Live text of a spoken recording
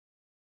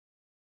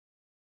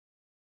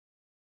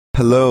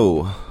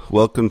Hello,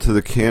 welcome to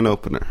the Can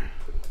Opener.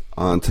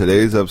 On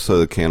today's episode of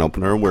the Can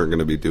Opener, we're going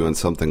to be doing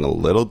something a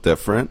little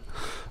different.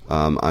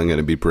 I'm going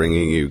to be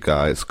bringing you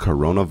guys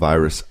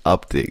coronavirus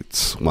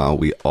updates while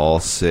we all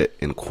sit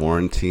in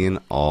quarantine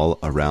all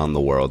around the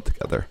world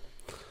together.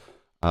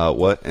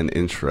 What an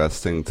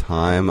interesting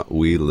time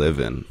we live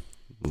in.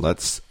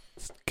 Let's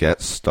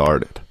get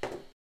started.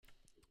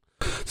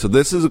 So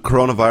this is a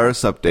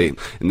coronavirus update.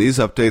 In these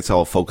updates, I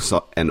will focus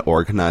on and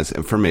organize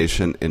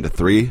information into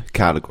three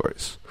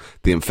categories: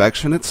 the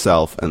infection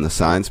itself and the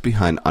science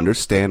behind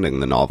understanding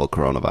the novel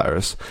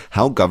coronavirus,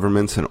 how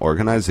governments and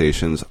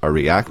organizations are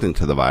reacting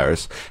to the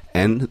virus,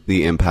 and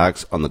the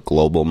impacts on the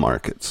global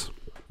markets.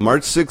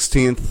 March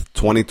 16th,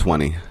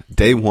 2020,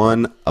 day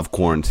one of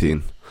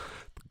quarantine.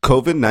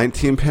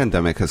 COVID-19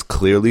 pandemic has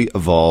clearly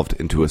evolved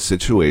into a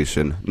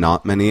situation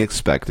not many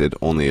expected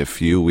only a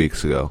few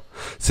weeks ago.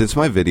 Since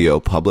my video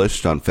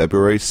published on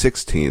February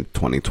 16,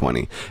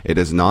 2020, it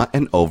is not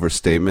an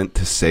overstatement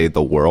to say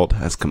the world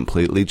has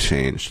completely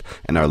changed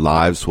and our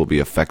lives will be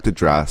affected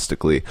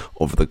drastically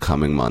over the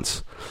coming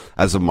months.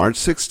 As of March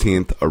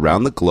 16th,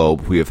 around the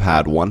globe, we have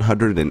had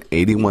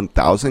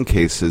 181,000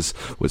 cases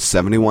with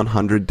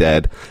 7,100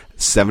 dead,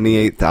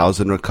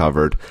 78,000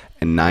 recovered,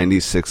 and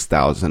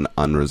 96,000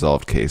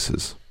 unresolved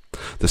cases.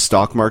 The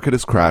stock market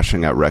is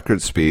crashing at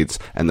record speeds,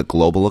 and the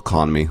global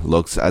economy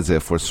looks as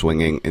if we're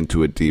swinging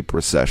into a deep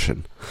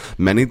recession.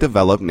 Many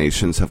developed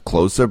nations have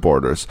closed their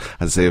borders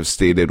as they have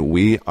stated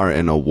we are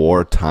in a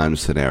wartime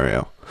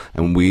scenario,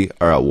 and we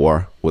are at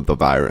war with the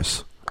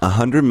virus.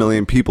 100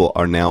 million people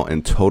are now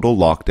in total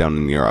lockdown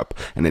in Europe,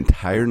 and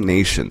entire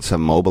nations have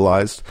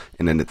mobilized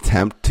in an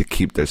attempt to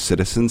keep their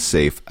citizens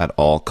safe at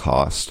all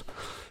costs.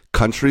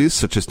 Countries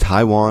such as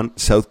Taiwan,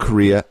 South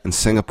Korea, and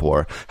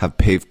Singapore have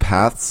paved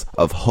paths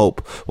of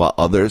hope, while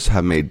others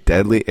have made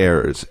deadly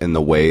errors in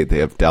the way they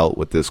have dealt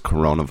with this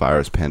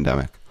coronavirus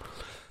pandemic.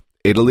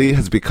 Italy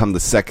has become the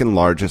second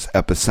largest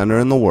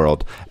epicenter in the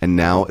world and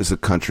now is a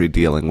country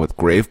dealing with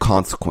grave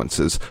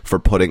consequences for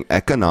putting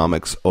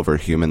economics over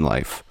human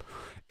life.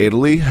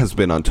 Italy has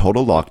been on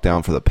total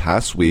lockdown for the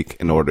past week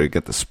in order to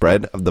get the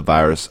spread of the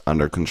virus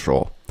under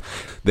control.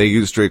 They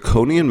use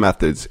draconian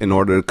methods in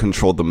order to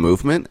control the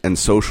movement and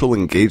social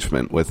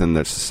engagement within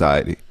their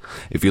society.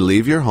 If you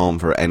leave your home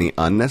for any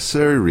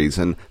unnecessary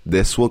reason,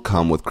 this will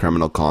come with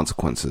criminal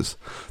consequences.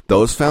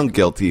 Those found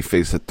guilty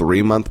face a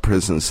 3-month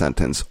prison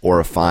sentence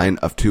or a fine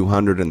of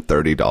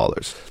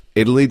 $230.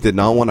 Italy did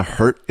not want to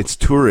hurt its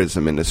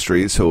tourism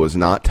industry, so it was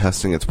not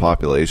testing its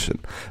population.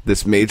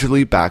 This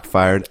majorly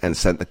backfired and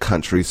sent the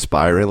country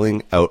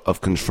spiraling out of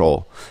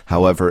control.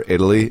 However,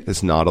 Italy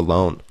is not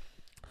alone.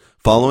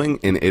 Following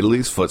in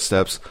Italy's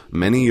footsteps,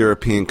 many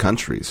European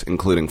countries,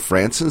 including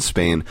France and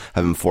Spain,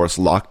 have enforced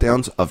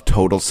lockdowns of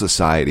total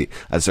society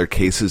as their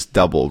cases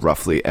double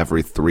roughly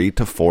every 3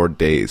 to 4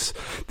 days.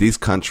 These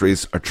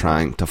countries are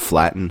trying to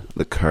flatten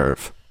the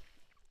curve.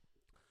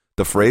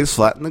 The phrase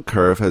flatten the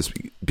curve has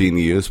been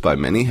used by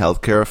many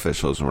healthcare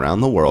officials around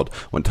the world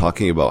when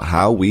talking about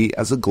how we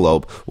as a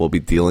globe will be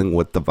dealing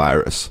with the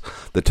virus.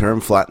 The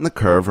term flatten the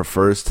curve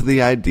refers to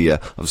the idea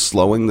of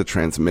slowing the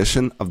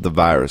transmission of the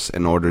virus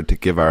in order to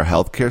give our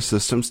healthcare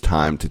systems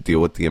time to deal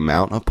with the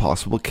amount of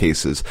possible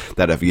cases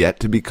that have yet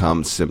to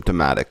become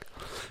symptomatic.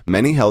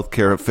 Many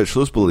healthcare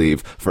officials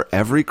believe for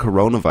every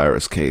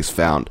coronavirus case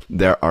found,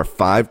 there are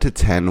 5 to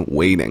 10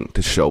 waiting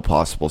to show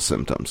possible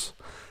symptoms.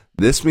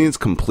 This means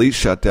complete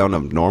shutdown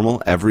of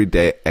normal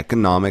everyday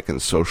economic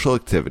and social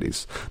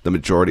activities. The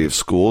majority of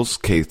schools,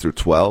 K through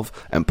 12,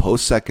 and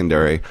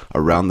post-secondary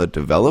around the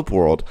developed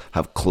world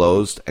have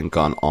closed and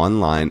gone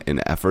online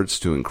in efforts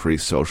to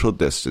increase social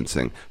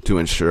distancing to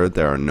ensure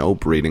there are no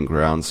breeding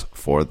grounds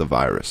for the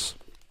virus.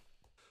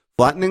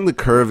 Flattening the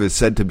curve is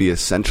said to be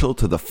essential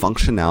to the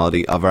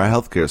functionality of our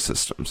healthcare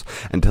systems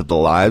and to the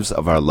lives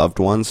of our loved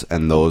ones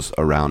and those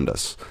around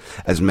us.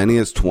 As many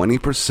as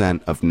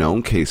 20% of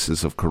known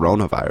cases of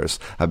coronavirus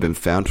have been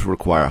found to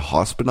require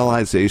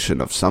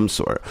hospitalization of some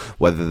sort,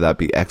 whether that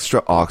be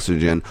extra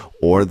oxygen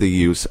or the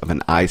use of an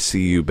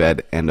ICU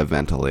bed and a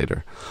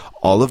ventilator.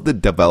 All of the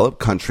developed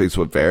countries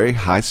with very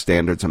high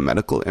standards of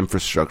medical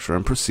infrastructure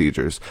and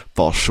procedures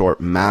fall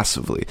short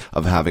massively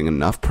of having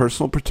enough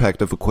personal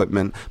protective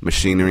equipment,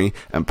 machinery,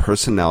 and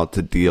personnel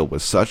to deal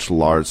with such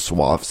large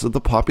swaths of the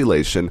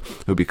population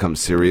who become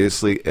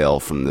seriously ill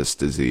from this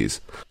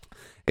disease.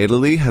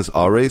 Italy has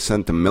already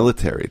sent the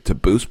military to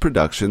boost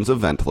productions of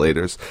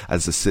ventilators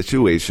as the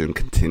situation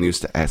continues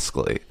to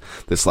escalate.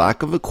 This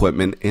lack of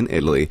equipment in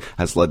Italy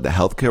has led the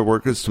healthcare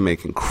workers to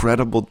make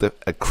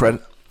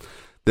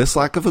This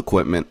lack of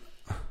equipment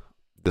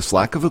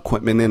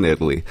in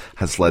Italy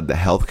has led the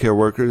healthcare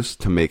workers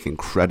to make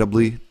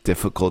incredibly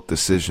difficult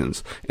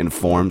decisions in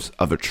forms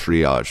of a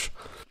triage.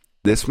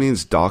 This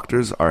means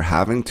doctors are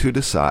having to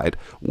decide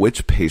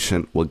which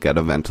patient will get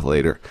a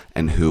ventilator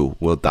and who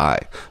will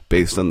die,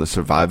 based on the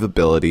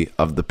survivability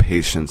of the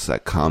patients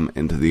that come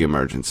into the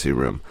emergency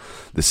room.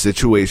 The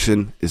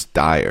situation is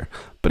dire,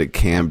 but it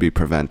can be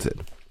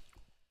prevented.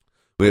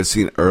 We have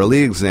seen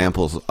early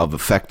examples of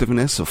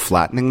effectiveness of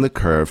flattening the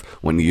curve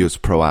when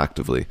used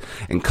proactively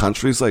in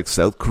countries like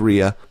South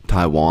Korea,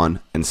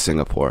 Taiwan, and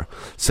Singapore.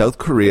 South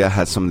Korea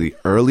had some of the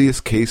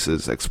earliest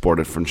cases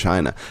exported from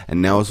China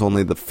and now is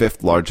only the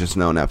fifth largest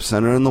known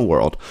epicenter in the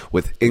world,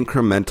 with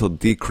incremental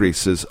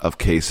decreases of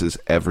cases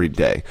every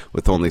day,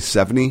 with only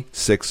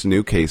 76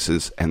 new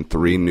cases and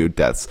 3 new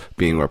deaths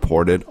being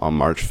reported on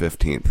March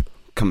 15th.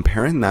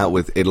 Comparing that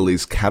with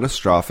Italy's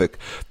catastrophic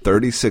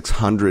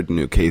 3,600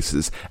 new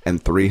cases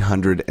and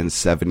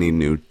 370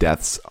 new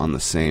deaths on the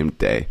same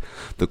day,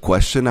 the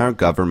question our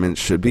government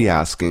should be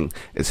asking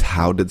is,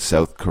 how did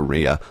South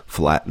Korea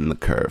flatten the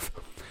curve?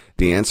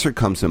 The answer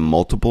comes in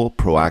multiple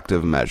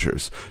proactive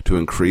measures to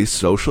increase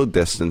social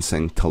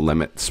distancing to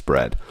limit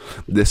spread.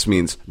 This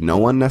means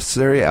no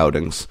unnecessary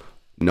outings,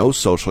 no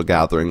social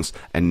gatherings,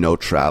 and no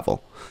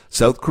travel.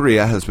 South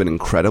Korea has been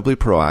incredibly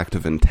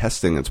proactive in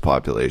testing its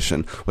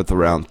population, with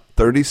around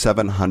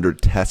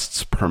 3,700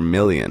 tests per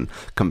million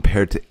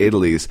compared to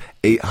Italy's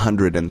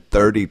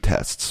 830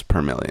 tests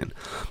per million.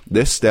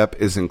 This step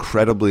is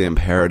incredibly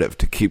imperative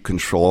to keep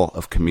control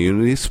of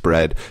community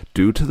spread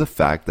due to the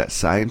fact that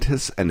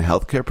scientists and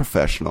healthcare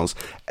professionals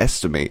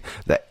estimate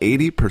that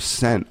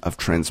 80% of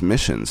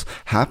transmissions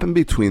happen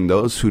between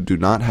those who do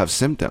not have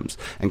symptoms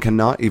and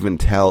cannot even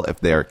tell if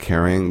they are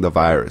carrying the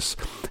virus.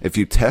 If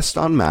you test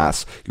en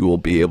masse, you will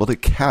be able to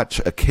catch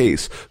a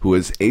case who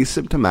is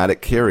asymptomatic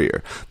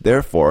carrier.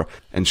 Therefore,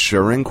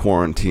 ensuring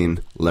quarantine,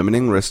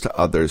 limiting risk to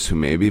others who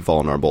may be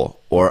vulnerable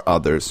or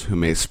others who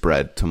may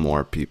spread to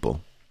more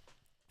people.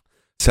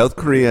 South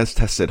Korea has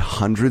tested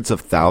hundreds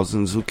of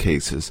thousands of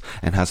cases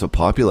and has a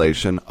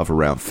population of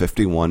around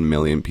 51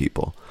 million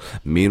people.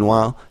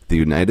 Meanwhile, the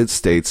United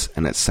States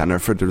and its Center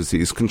for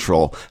Disease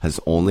Control has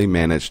only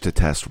managed to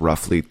test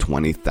roughly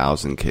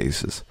 20,000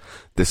 cases.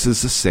 This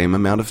is the same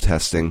amount of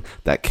testing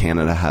that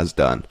Canada has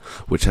done,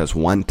 which has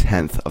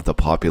 1/10 of the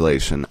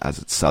population as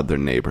its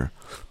southern neighbor.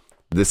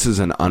 This is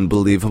an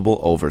unbelievable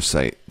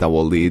oversight that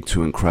will lead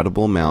to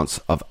incredible amounts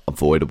of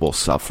avoidable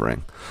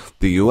suffering.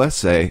 The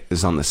USA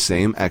is on the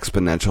same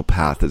exponential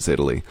path as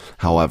Italy,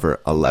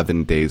 however,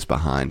 11 days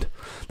behind.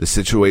 The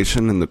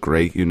situation in the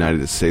great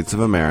United States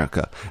of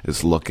America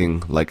is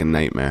looking like a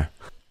nightmare.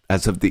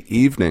 As of the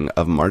evening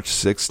of March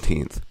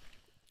 16th,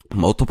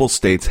 multiple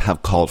states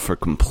have called for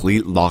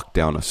complete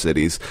lockdown of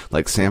cities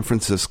like San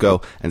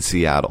Francisco and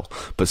Seattle,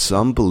 but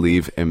some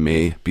believe it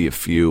may be a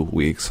few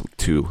weeks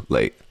too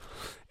late.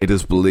 It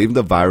is believed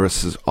the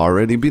virus has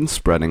already been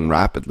spreading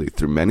rapidly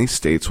through many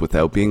states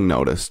without being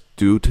noticed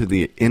due to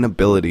the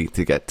inability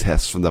to get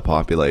tests from the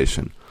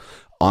population.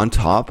 On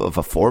top of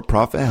a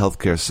for-profit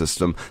healthcare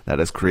system that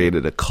has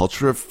created a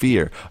culture of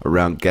fear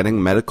around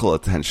getting medical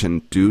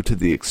attention due to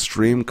the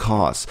extreme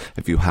costs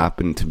if you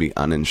happen to be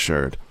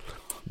uninsured.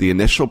 The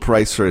initial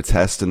price for a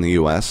test in the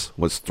US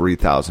was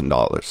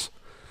 $3,000.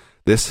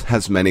 This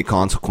has many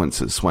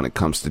consequences when it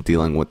comes to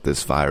dealing with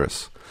this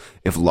virus.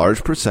 If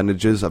large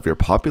percentages of your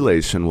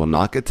population will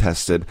not get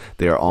tested,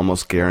 they are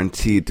almost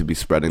guaranteed to be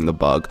spreading the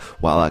bug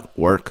while at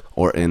work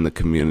or in the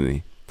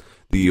community.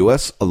 The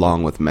U.S.,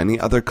 along with many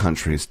other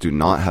countries, do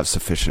not have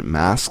sufficient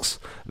masks,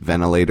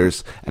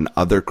 ventilators, and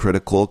other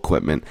critical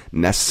equipment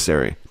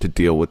necessary to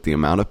deal with the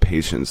amount of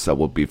patients that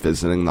will be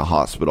visiting the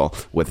hospital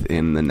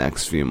within the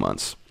next few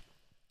months.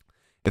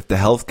 If the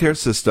healthcare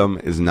system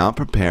is not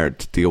prepared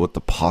to deal with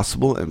the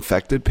possible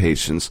infected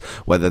patients,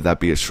 whether that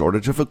be a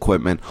shortage of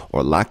equipment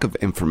or lack of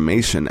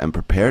information and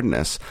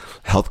preparedness,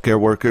 healthcare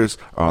workers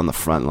are on the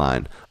front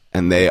line,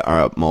 and they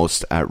are at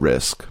most at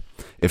risk.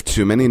 If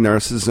too many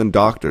nurses and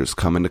doctors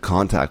come into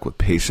contact with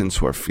patients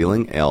who are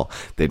feeling ill,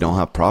 they don't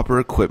have proper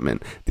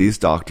equipment, these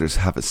doctors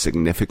have a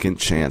significant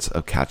chance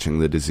of catching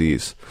the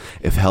disease.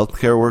 If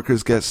healthcare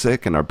workers get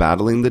sick and are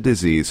battling the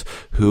disease,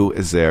 who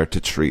is there to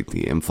treat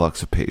the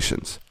influx of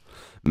patients?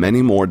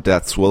 Many more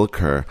deaths will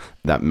occur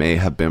that may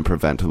have been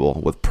preventable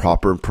with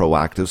proper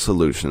proactive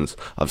solutions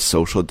of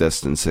social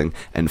distancing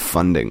and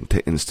funding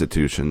to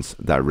institutions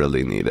that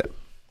really need it.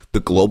 The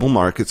global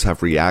markets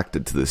have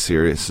reacted to the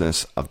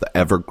seriousness of the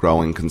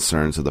ever-growing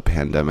concerns of the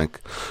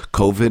pandemic.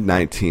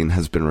 COVID-19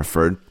 has been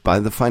referred by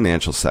the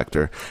financial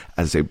sector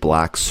as a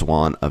black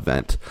swan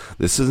event.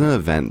 This is an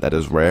event that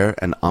is rare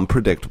and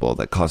unpredictable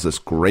that causes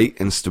great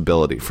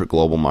instability for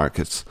global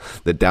markets.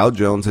 The Dow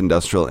Jones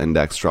Industrial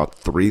Index dropped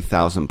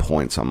 3,000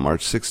 points on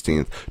March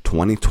 16,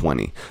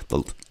 2020,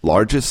 the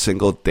largest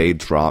single-day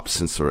drop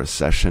since the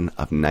recession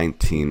of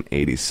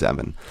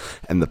 1987,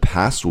 and the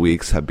past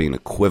weeks have been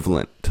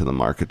equivalent to the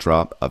market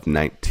drop of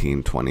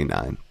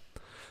 1929.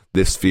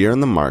 This fear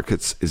in the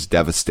markets is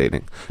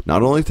devastating,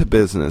 not only to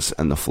business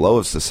and the flow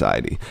of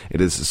society,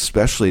 it is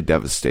especially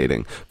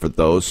devastating for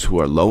those who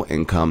are low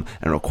income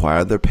and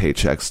require their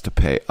paychecks to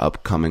pay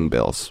upcoming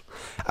bills.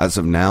 As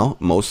of now,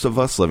 most of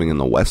us living in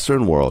the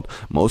Western world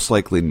most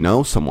likely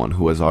know someone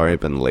who has already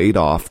been laid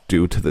off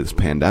due to this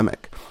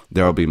pandemic.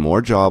 There will be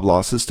more job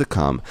losses to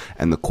come,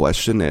 and the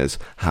question is,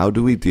 how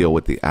do we deal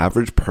with the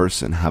average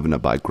person having to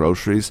buy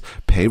groceries,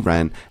 pay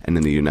rent, and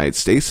in the United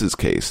States'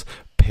 case,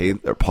 pay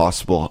their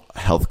possible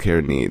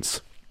healthcare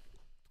needs?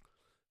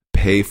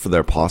 pay for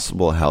their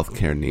possible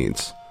healthcare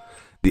needs.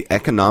 The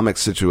economic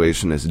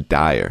situation is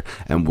dire,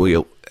 and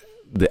we'll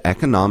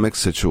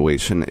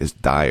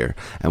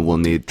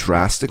need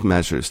drastic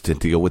measures to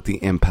deal with the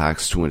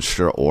impacts to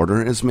ensure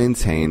order is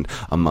maintained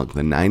among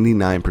the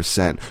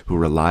 99% who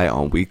rely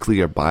on weekly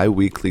or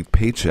bi-weekly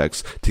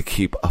paychecks to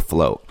keep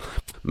afloat.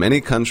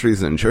 Many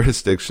countries and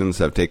jurisdictions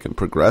have taken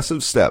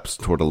progressive steps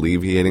toward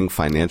alleviating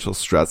financial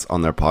stress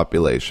on their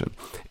population.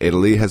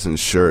 Italy has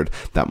ensured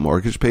that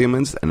mortgage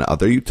payments and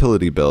other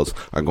utility bills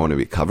are going to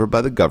be covered by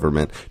the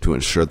government to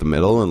ensure the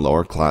middle and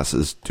lower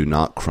classes do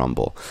not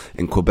crumble.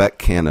 In Quebec,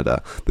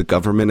 Canada, the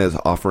government is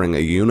offering a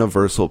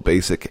universal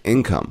basic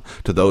income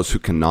to those who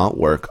cannot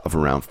work of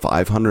around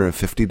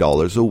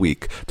 $550 a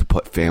week to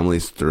put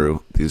families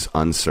through these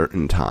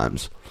uncertain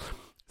times.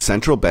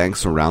 Central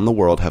banks around the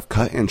world have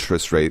cut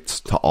interest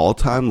rates to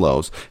all-time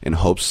lows in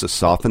hopes to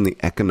soften the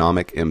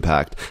economic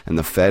impact, and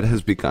the Fed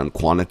has begun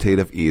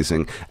quantitative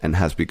easing and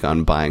has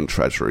begun buying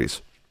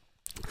treasuries.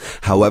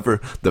 However,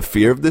 the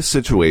fear of this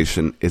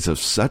situation is of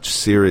such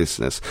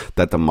seriousness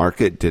that the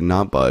market did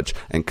not budge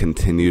and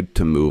continued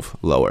to move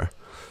lower.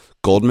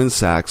 Goldman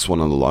Sachs, one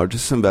of the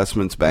largest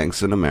investment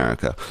banks in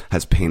America,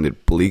 has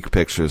painted bleak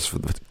pictures for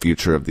the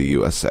future of the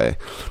USA.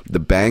 The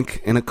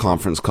bank, in a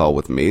conference call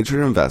with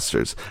major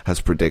investors,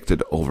 has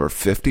predicted over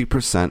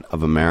 50%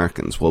 of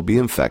Americans will be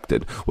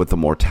infected with a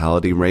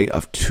mortality rate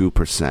of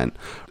 2%,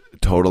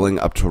 totaling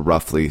up to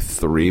roughly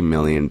 3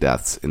 million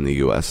deaths in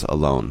the US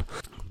alone.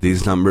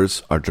 These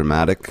numbers are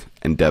dramatic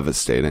and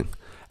devastating,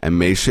 and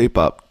may shape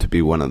up to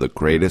be one of the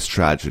greatest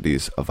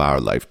tragedies of our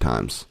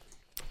lifetimes.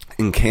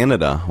 In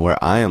Canada, where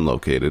I am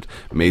located,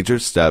 major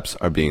steps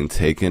are being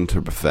taken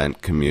to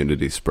prevent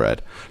community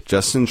spread.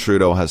 Justin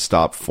Trudeau has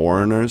stopped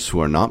foreigners who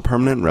are not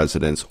permanent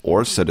residents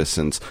or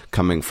citizens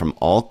coming from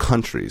all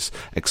countries,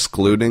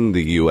 excluding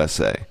the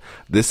USA.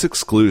 This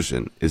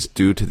exclusion is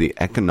due to the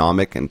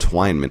economic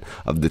entwinement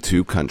of the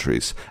two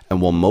countries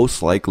and will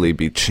most likely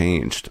be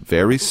changed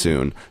very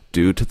soon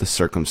due to the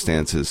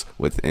circumstances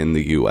within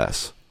the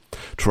U.S.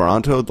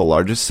 Toronto, the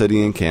largest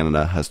city in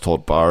Canada, has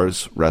told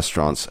bars,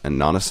 restaurants, and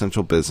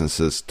non-essential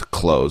businesses to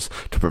close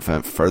to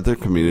prevent further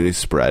community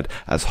spread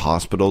as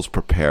hospitals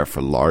prepare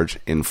for large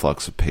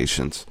influx of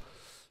patients.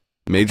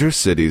 Major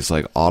cities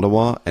like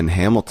Ottawa and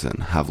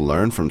Hamilton have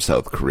learned from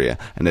South Korea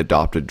and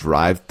adopted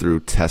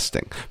drive-through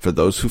testing for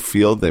those who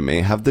feel they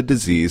may have the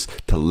disease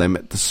to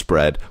limit the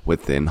spread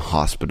within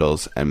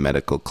hospitals and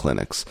medical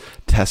clinics.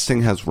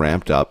 Testing has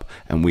ramped up,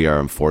 and we are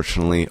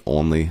unfortunately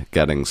only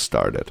getting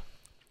started.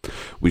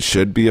 We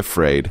should be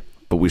afraid,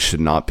 but we should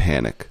not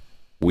panic.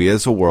 We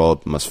as a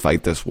world must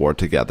fight this war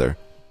together,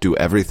 do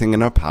everything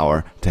in our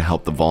power to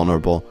help the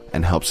vulnerable,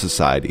 and help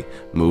society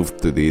move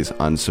through these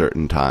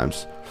uncertain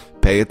times.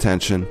 Pay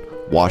attention,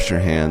 wash your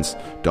hands,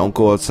 don't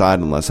go outside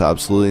unless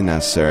absolutely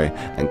necessary,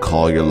 and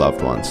call your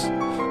loved ones.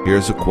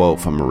 Here's a quote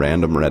from a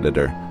random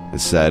Redditor.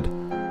 It said,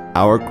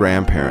 "Our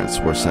grandparents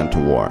were sent to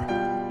war,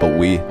 but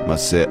we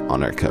must sit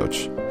on our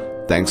couch."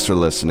 Thanks for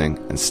listening,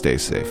 and stay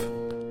safe.